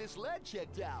 Gotta get this lead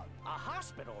checked out. A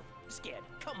hospital? Skid,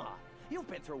 come on. You've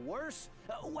been through worse.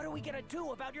 What are we gonna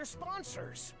do about your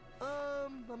sponsors?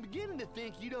 I'm beginning to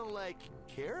think you don't, like,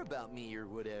 care about me or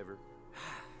whatever.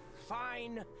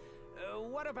 Fine.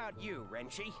 What about you,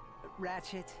 Renchi?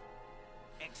 Ratchet.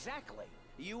 Exactly.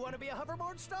 You want to be a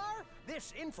hoverboard star?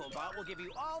 This infobot will give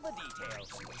you all the details.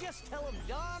 Just tell him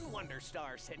Don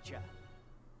Wonderstar sent you.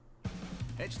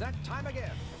 It's that time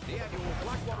again. The annual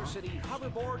Blackwater City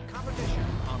Hoverboard Competition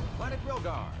on planet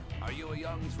Rilgar. Are you a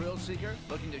young thrill seeker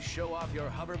looking to show off your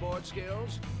hoverboard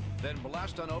skills? Then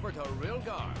blast on over to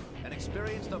Rilgar and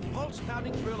experience the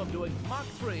pulse-pounding thrill of doing Mach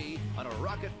 3 on a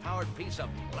rocket-powered piece of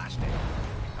plastic.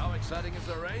 How exciting is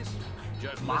the race?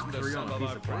 Just listen to some of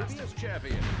our previous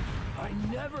champions. I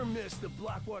never miss the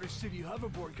Blackwater City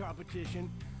Hoverboard Competition,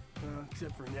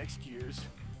 except for next year's.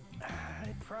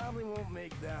 I probably won't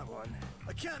make that one.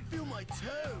 I can't feel my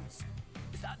toes.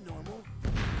 Is that normal?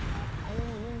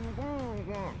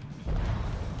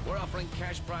 We're offering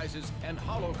cash prizes and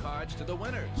holo cards to the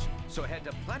winners. So head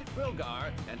to Planet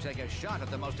Rilgar and take a shot at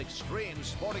the most extreme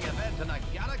sporting event in the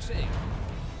galaxy.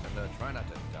 And try not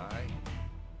to die.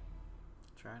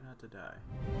 Try not to die.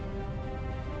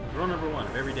 Rule number 1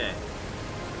 of every day.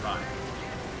 Survive.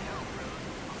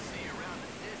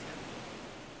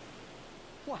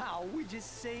 Wow, we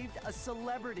just saved a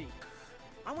celebrity.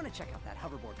 I want to check out that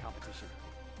hoverboard competition.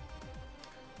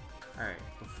 Alright,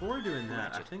 before doing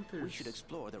that, Ratchet, I think there's... we should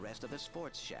explore the rest of the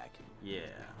sports shack. Yeah,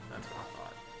 that's what I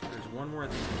thought. There's one more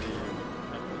thing to do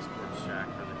up in the sports shack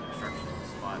or the construction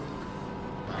spot.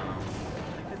 I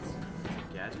think it's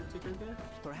a gadget to go there?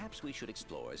 Perhaps we should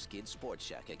explore Skid Sports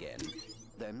Shack again.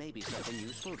 There may be something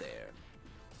useful there.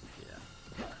 Yeah.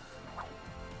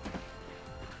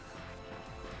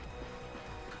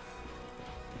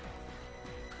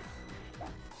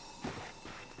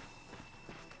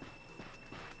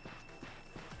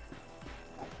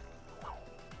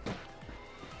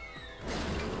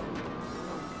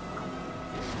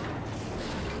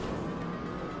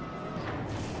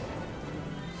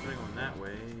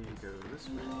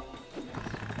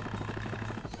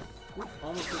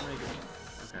 Almost didn't make it.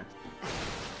 Okay.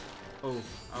 Oh,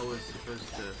 I was supposed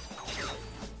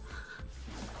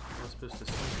to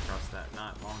swing across that,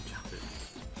 not long jump it.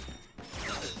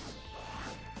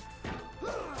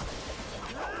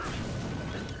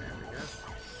 There we go.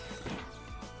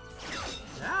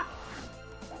 Ah!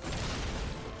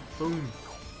 Boom.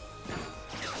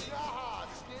 Yaha,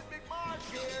 Skid McMarsh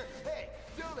here. Hey,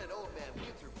 don't let old man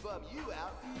Winter bum you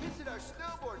out. Visit our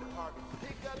snowboard department to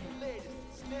pick up the latest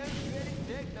snow-shredding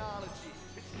technology.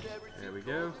 It's never there we too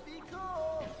go. cold to be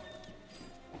cool.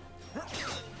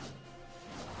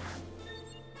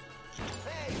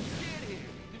 Hey, Skid here.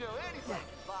 You know, anybody can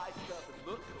buy stuff and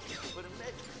look at it, but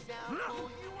unless you sound cool,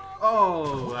 you won't.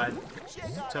 Oh, I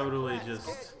totally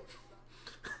just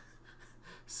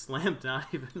slammed not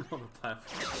even on the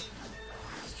platform.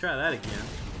 Let's try that again.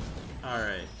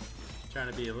 Alright. Trying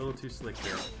to be a little too slick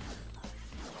there.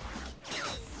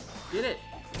 Get it!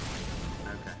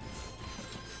 Okay.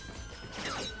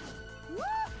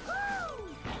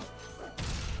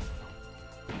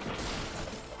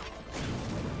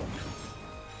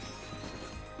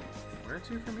 Where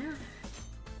to from here?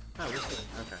 Oh, this way.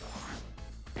 Okay.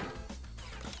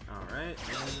 Alright,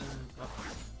 and up.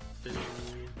 And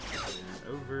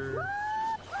over.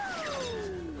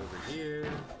 And over here.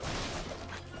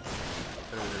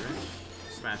 Throw the wrench.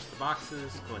 Smash the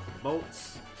boxes. Collect the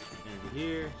bolts. Into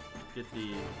here. Get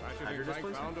the hydro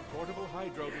displacer. Found a portable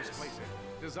hydro displacer.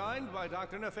 Designed by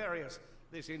Dr. Nefarious.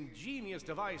 This ingenious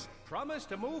device promised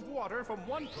to move water from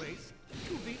one place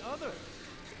to the other.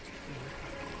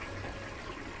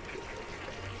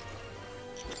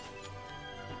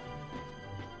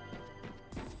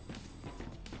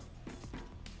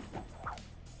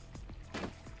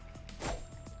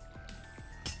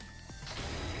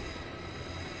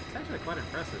 It's actually quite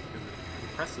impressive because it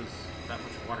compresses that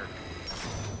much water.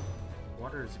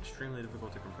 Water is extremely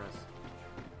difficult to compress.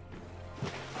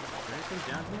 Is there anything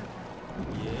down here?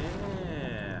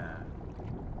 Yeah!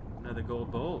 Another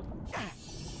gold bolt.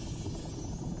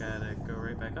 Gotta go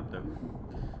right back up though,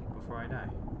 before I die.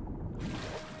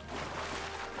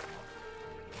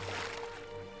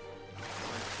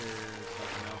 Like there's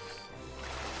something else.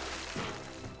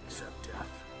 Except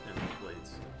death and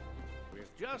blades. With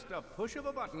just a push of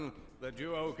a button, the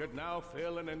duo could now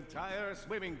fill an entire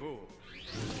swimming pool.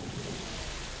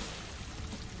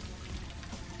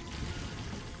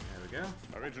 Go.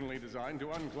 Originally designed to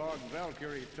unclog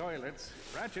Valkyrie toilets,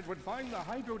 Ratchet would find the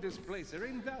hydro displacer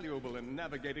invaluable in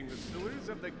navigating the sewers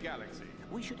of the galaxy.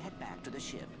 We should head back to the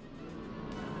ship.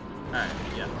 Alright,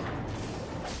 yeah.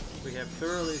 We have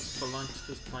thoroughly spelunked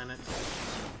this planet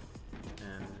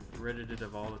and ridded it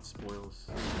of all its spoils.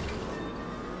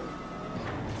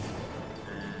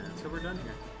 And so we're done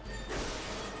here.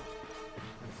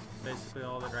 That's basically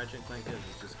all that Ratchet Clank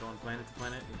is just going planet to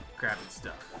planet and grabbing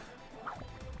stuff.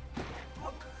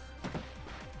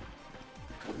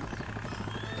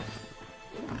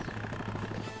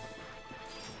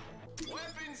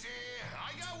 Weapons here!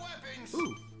 I got weapons!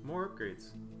 Ooh, more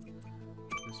upgrades.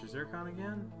 Mr. Zircon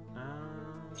again? Nah.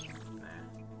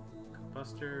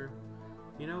 Buster.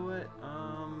 You know what?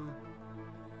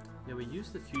 Yeah, we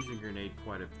used the fusion grenade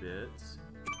quite a bit.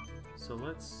 So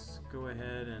let's go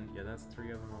ahead and, yeah, that's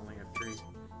 3 of them, only have 3.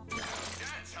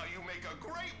 That's how you make a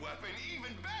great weapon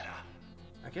even better!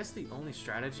 I guess the only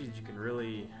strategy that you can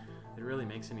really, that really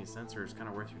makes any sense or is kind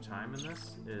of worth your time in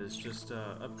this is just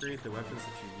upgrade the weapons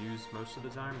that you use most of the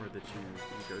time or that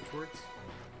you go towards.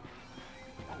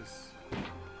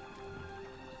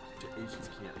 Agents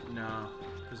can't. No,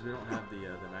 because we don't have the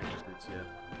magnet boots yet.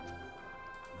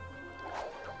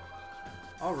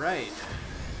 All right.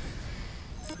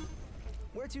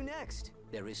 Where to next?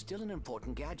 There is still an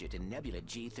important gadget in Nebula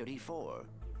G34.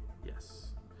 Yes.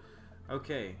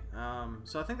 Okay.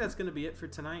 So I think that's going to be it for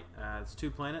tonight. It's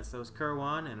 2 planets. Those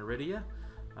Kerwan and Aridia.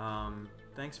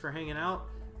 Thanks for hanging out.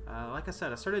 Like I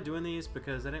said, I started doing these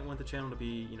because I didn't want the channel to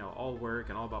be, you know, all work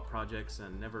and all about projects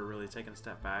and never really taking a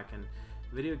step back. And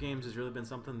video games has really been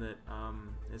something that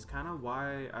is kind of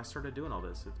why I started doing all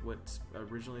this. It's what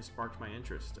originally sparked my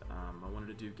interest. I wanted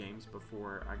to do games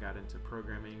before I got into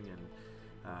programming and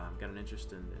got an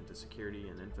interest into security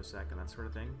and InfoSec and that sort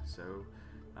of thing. So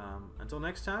until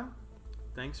next time,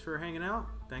 thanks for hanging out.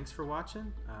 Thanks for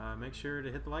watching. Make sure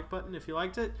to hit the like button if you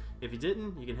liked it. If you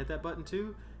didn't, you can hit that button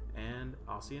too. And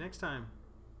I'll see you next time.